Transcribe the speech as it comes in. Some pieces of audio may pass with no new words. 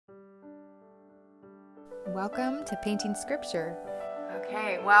Welcome to Painting Scripture.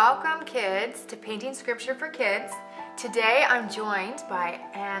 Okay, welcome kids to Painting Scripture for Kids. Today I'm joined by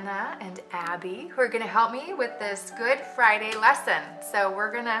Anna and Abby who are going to help me with this Good Friday lesson. So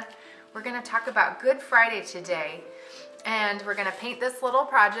we're gonna talk about Good Friday today, and we're gonna paint this little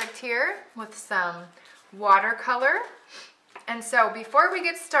project here with some watercolor. And so before we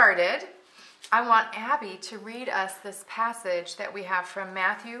get started, I want Abby to read us this passage that we have from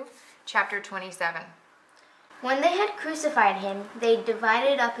Matthew chapter 27. When they had crucified him, they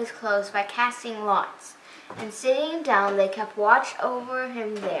divided up his clothes by casting lots. And sitting down, they kept watch over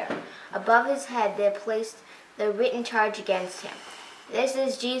him there. Above his head they placed the written charge against him. This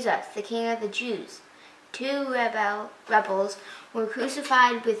is Jesus, the King of the Jews. Two rebels were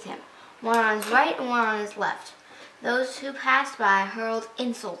crucified with him, one on his right and one on his left. Those who passed by hurled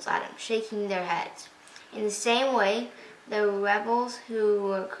insults at him, shaking their heads. In the same way, the rebels who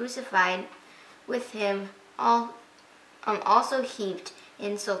were crucified with him also heaped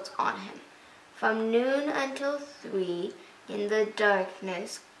insults on him. From noon until 3, in the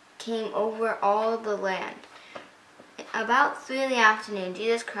darkness came over all the land. About 3 in the afternoon,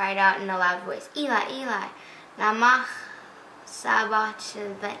 Jesus cried out in a loud voice, Eli, Eli, lama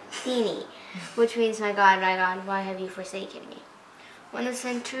sabachthani, which means, my God, why have you forsaken me? When the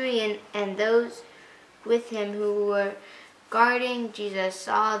centurion and those with him who were guarding Jesus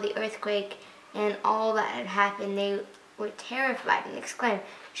saw the earthquake and all that had happened, they were terrified and exclaimed,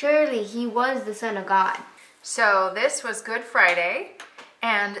 surely he was the Son of God. So this was Good Friday,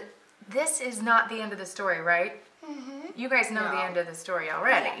 and this is not the end of the story, right? Mm-hmm. You guys know the end of the story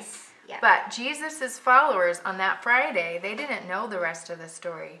already. Yes. Yep. But Jesus' followers on that Friday, they didn't know the rest of the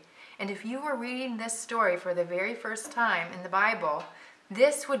story. And if you were reading this story for the very first time in the Bible,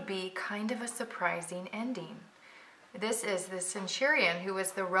 this would be kind of a surprising ending. This is the centurion who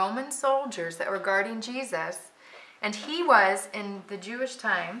was the Roman soldiers that were guarding Jesus. And he was, in the Jewish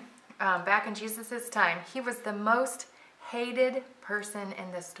time, back in Jesus' time, he was the most hated person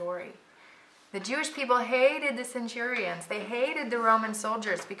in the story. The Jewish people hated the centurions. They hated the Roman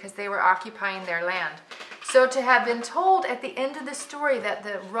soldiers because they were occupying their land. So to have been told at the end of the story that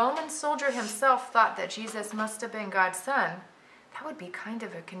the Roman soldier himself thought that Jesus must have been God's son, that would be kind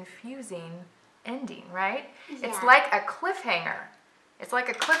of a confusing ending, right? Yeah. It's like a cliffhanger. It's like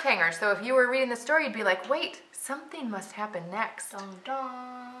a cliffhanger. So if you were reading the story, you'd be like, wait, something must happen next. Dun,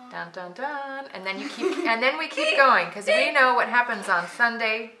 dun. Dun, dun, dun. And then we keep going, because we know what happens on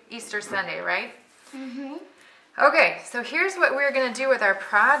Sunday, Easter Sunday, right? Mm-hmm. Okay, so here's what we're going to do with our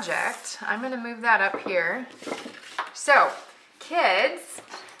project. I'm going to move that up here. So, kids,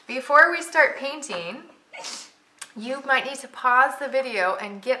 before we start painting, you might need to pause the video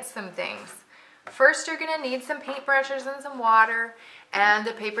and get some things. First, you're going to need some paintbrushes and some water and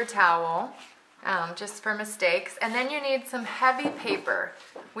a paper towel, just for mistakes. And then you need some heavy paper.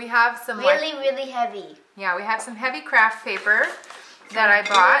 We have some really heavy. Yeah, we have some heavy craft paper that I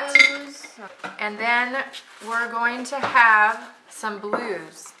bought. And then we're going to have some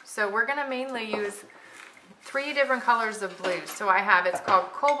blues. So we're going to mainly use 3 different colors of blues. So it's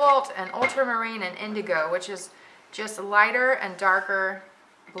called cobalt and ultramarine and indigo, which is just lighter and darker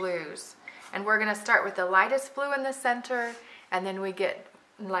blues. And we're going to start with the lightest blue in the center, and then we get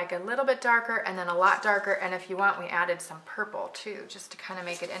like a little bit darker and then a lot darker, and if you want, we added some purple too, just to kind of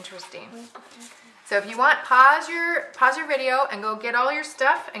make it interesting. So if you want, pause your video and go get all your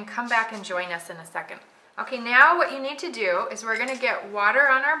stuff and come back and join us in a second. Okay, now what you need to do is we're going to get water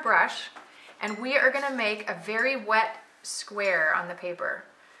on our brush, and we are going to make a very wet square on the paper.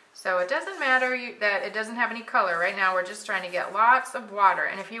 So it doesn't matter that it doesn't have any color. Right now we're just trying to get lots of water.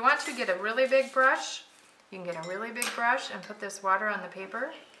 And if you want to get a really big brush, you can get a really big brush and put this water on the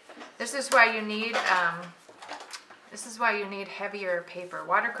paper. This is why you need heavier paper.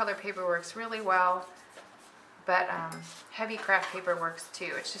 Watercolor paper works really well, but heavy craft paper works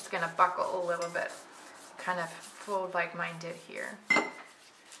too. It's just going to buckle a little bit, kind of fold like mine did here.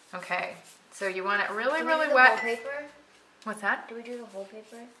 Okay, so you want it really wet. Whole paper? What's that? Do we do the whole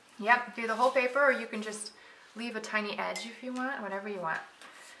paper? Yep, do the whole paper, or you can just leave a tiny edge if you want, whatever you want.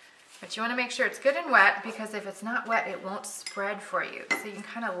 But you want to make sure it's good and wet, because if it's not wet, it won't spread for you. So you can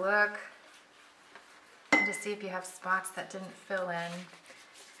kind of look to see if you have spots that didn't fill in,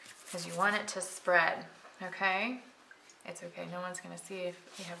 because you want it to spread, okay? It's okay, no one's going to see if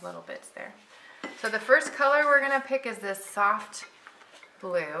you have little bits there. So the first color we're going to pick is this soft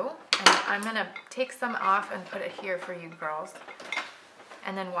blue, and I'm going to take some off and put it here for you girls.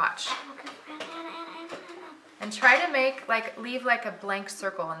 And then watch. And try to leave like a blank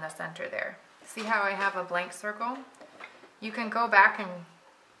circle in the center there. See how I have a blank circle? You can go back and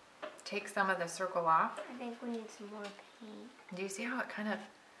take some of the circle off. I think we need some more paint. Do you see how it kind of,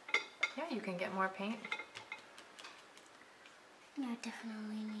 yeah, you can get more paint. Yeah,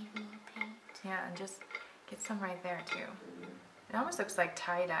 definitely need more paint. Yeah, and just get some right there too. It almost looks like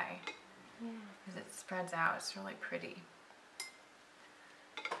tie-dye. Yeah. As it spreads out, it's really pretty.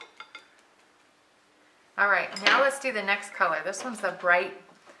 All right, now let's do the next color. This one's a brighter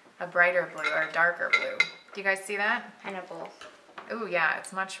blue or a darker blue. Do you guys see that? Kind of both. Oh yeah,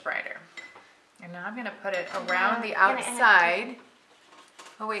 it's much brighter. And now I'm gonna put it around the outside.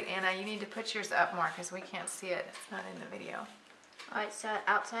 Oh wait, Anna, you need to put yours up more because we can't see it. It's not in the video. All right, so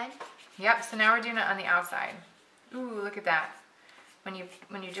outside? Yep, so now we're doing it on the outside. Ooh, look at that. When you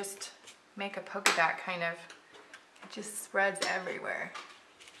just make a polka dot kind of, it just spreads everywhere.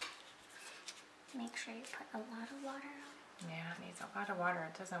 Make sure you put a lot of water on. Yeah, it needs a lot of water.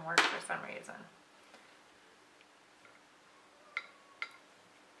 It doesn't work for some reason.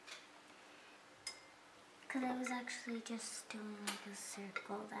 Because I was actually just doing like a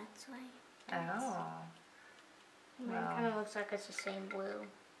circle, that's why. Oh. Mine kind of looks like it's the same blue.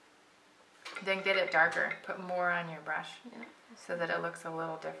 Then get it darker. Put more on your brush, Yeah. so that it looks a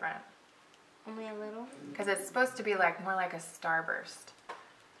little different. Only a little? Because it's supposed to be like more like a starburst.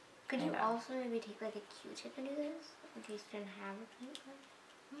 Could you also maybe take like a Q-tip and do this? In case you didn't have a paint gun?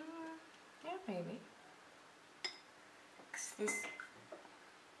 Yeah, maybe. Cause this...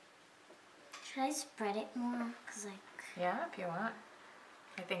 Should I spread it more? Cause like... Yeah, if you want.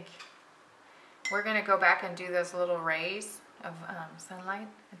 I think we're gonna go back and do those little rays of sunlight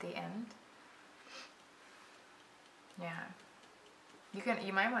at the end. Yeah.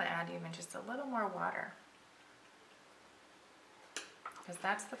 You might want to add even just a little more water. Because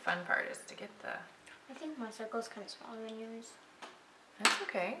that's the fun part, is to get the... I think my circle's kind of smaller than yours. That's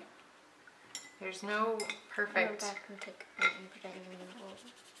okay. There's no perfect... Go back and take and put that in the middle.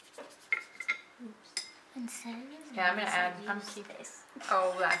 Oops. Instead of using Yeah, I'm gonna add... I'm keeping this.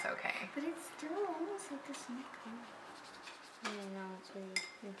 Oh, that's okay. But it's still almost like the same color. I don't know, it's really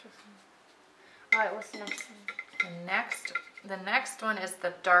interesting. Alright, what's the next one? The next one is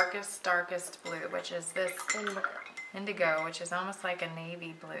the darkest blue, which is this indigo, which is almost like a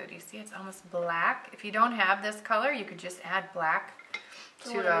navy blue. Do you see? It's almost black. If you don't have this color, you could just add black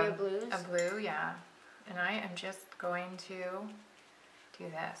to a blue, yeah. And I am just going to do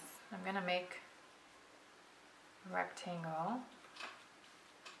this. I'm gonna make a rectangle.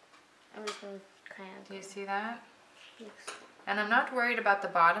 I'm just gonna kind of... Do you see that? Yes. And I'm not worried about the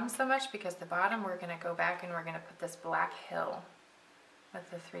bottom so much, because the bottom we're gonna go back and we're gonna put this black hill with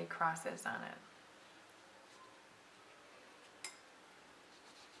the 3 crosses on it.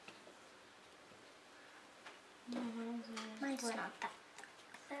 Mine's not that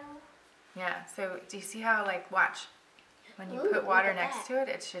though. Yeah, so do you see how, like, watch, when you put water next to it,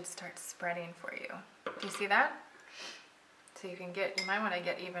 it should start spreading for you. Do you see that? So you might want to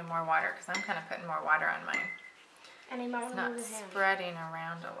get even more water, because I'm kind of putting more water on mine. And it's not spreading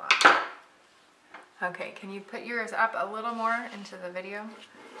around a lot. Okay, can you put yours up a little more into the video?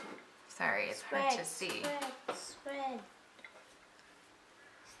 Sorry, it's hard to see. Spread.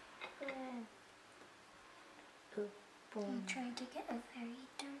 Ooh, boom. I'm trying to get a very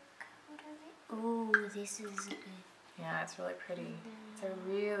dark out of it. Oh, this is good. Yeah, it's really pretty. It's a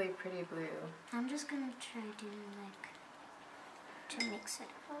really pretty blue. I'm just gonna try to mix it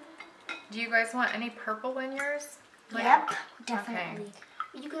up. Do you guys want any purple in yours? Yep, definitely.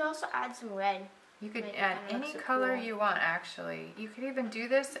 Okay. You could also add some red. You could add any color you want, actually. You could even do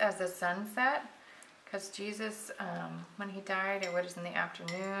this as a sunset, because Jesus, when he died, it was in the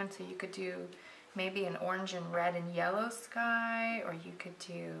afternoon, so you could do maybe an orange and red and yellow sky, or you could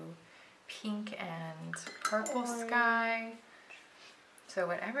do pink and purple sky. So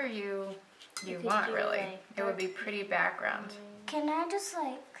whatever you want, really. Like, it would be pretty background. Can I just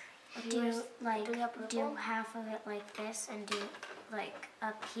do half of it like this, and do like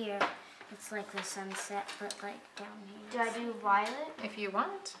up here it's like the sunset, but like down here? Do I do violet? If you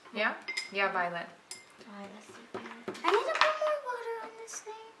want. Yeah? Yeah, violet. Alright, let's see. I need to put more water on this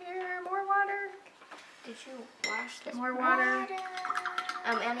thing. Here, more water. Did you wash this? Get more water.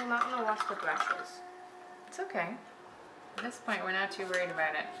 Annie, might want to wash the brushes. It's okay. At this point, we're not too worried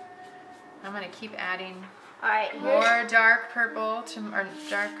about it. I'm going to keep adding more dark purple or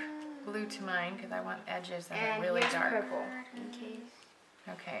dark blue to mine, because I want edges that are really dark. Purple in case.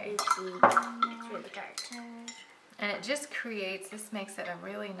 Okay. It's really dark. And it just creates, this makes it a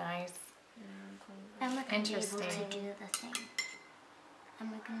really nice, interesting. I'm not going to be able to do the thing.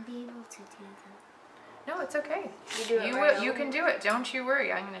 I'm not going to be able to do that. No, it's okay. You do it right you can do it. Don't you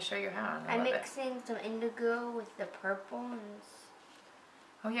worry. I'm going to show you how. I'm mixing some indigo with the purple.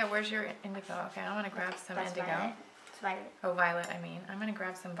 Oh yeah, where's your indigo? Okay, I'm gonna grab some indigo. Violet. It's violet. Oh, violet, I mean. I'm gonna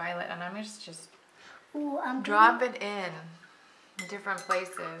grab some violet and I'm just Ooh, drop it in different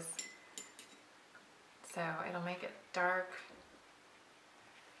places. So it'll make it dark.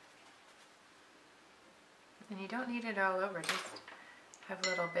 And you don't need it all over, just have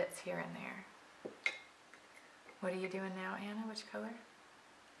little bits here and there. What are you doing now, Anna? Which color?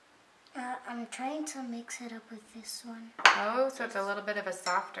 I'm trying to mix it up with this one. Oh, so it's a little bit of a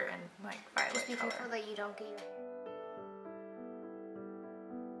softer and like violet Just be color. careful that you don't get your...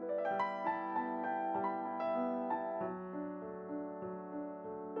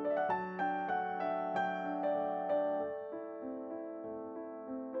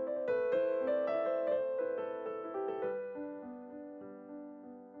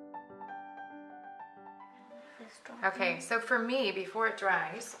 Okay, so for me, before it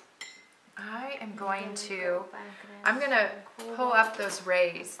dries, I'm gonna pull up those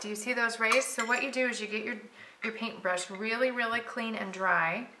rays. Do you see those rays? So what you do is you get your paintbrush really, really clean and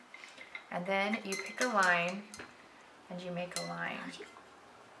dry, and then you pick a line and you make a line.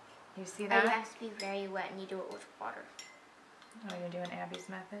 You see that? It has to be very wet and you do it with water. Oh, you're doing Abby's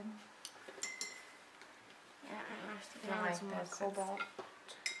method? Yeah, I must have I done like some more this. cobalt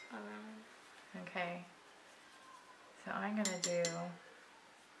around. Okay. So I'm gonna do,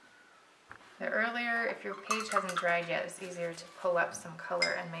 the earlier, if your page hasn't dried yet, it's easier to pull up some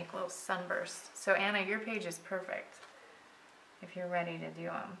color and make little sunbursts. So Anna, your page is perfect if you're ready to do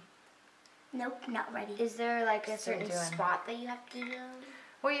them. Nope, not ready. Is there like a certain spot that you have to do?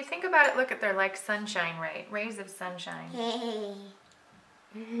 Well, you think about it, look at they're like sunshine rays of sunshine. Hey.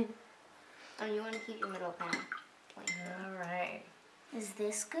 Oh, you want to keep your middle kind of point. All right. Is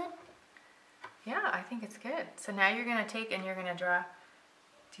this good? Yeah, I think it's good. So now you're gonna take and you're gonna draw.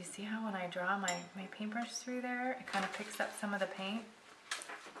 Do you see how when I draw my paintbrush through there, it kind of picks up some of the paint?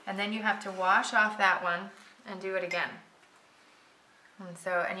 And then you have to wash off that one and do it again.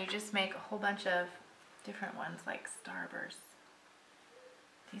 And you just make a whole bunch of different ones like starbursts.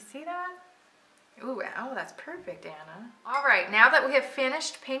 Do you see that? Ooh, oh, that's perfect, Anna. All right, now that we have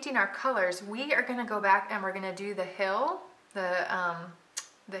finished painting our colors, we are gonna go back and we're gonna do the hill, the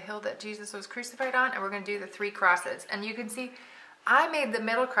hill that Jesus was crucified on, and we're going to do the 3 crosses. And you can see I made the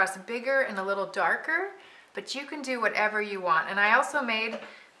middle cross bigger and a little darker, but you can do whatever you want. And I also made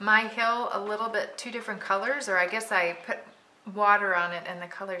my hill a little bit 2 different colors, or I guess I put water on it and the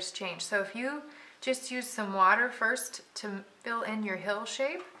colors change. So if you just use some water first to fill in your hill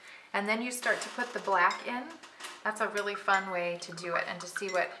shape, and then you start to put the black in, that's a really fun way to do it and to see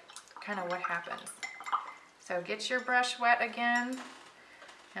what happens. So get your brush wet again.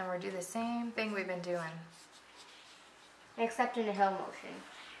 And we'll do the same thing we've been doing. Except in a hill motion.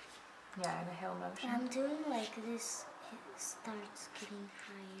 Yeah, in a hill motion. I'm doing like this, it starts getting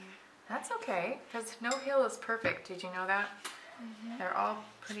higher. That's okay, because no hill is perfect. Did you know that? Mm-hmm. They're all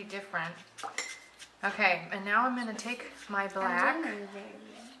pretty different. Okay, and now I'm going to take my black.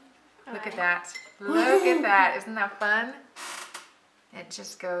 Look at that. Look at that. Isn't that fun? It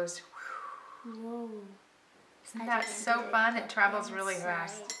just goes. Whoa. Isn't that so fun? It travels really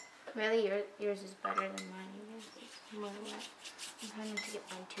fast. Really, yours is better than mine. Yours is more wet. I'm trying not to get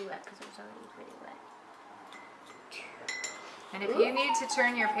mine too wet because it was already pretty wet. And if you need to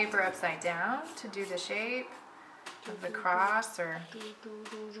turn your paper upside down to do the shape of the cross, or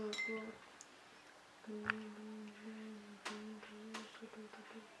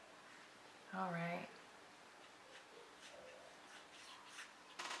all right.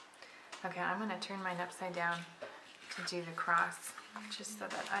 Okay, I'm going to turn mine upside down to do the cross, just so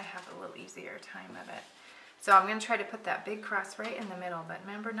that I have a little easier time of it. So I'm going to try to put that big cross right in the middle, but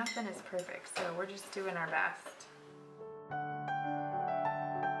remember, nothing is perfect, so we're just doing our best.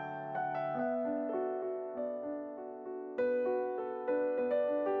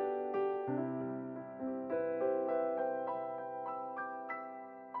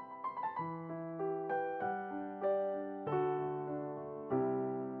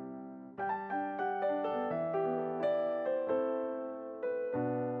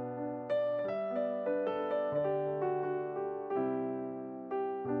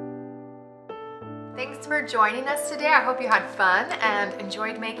 Thanks for joining us today. I hope you had fun and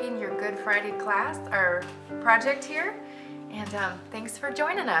enjoyed making your Good Friday class or project here. And thanks for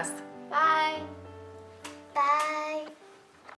joining us. Bye. Bye.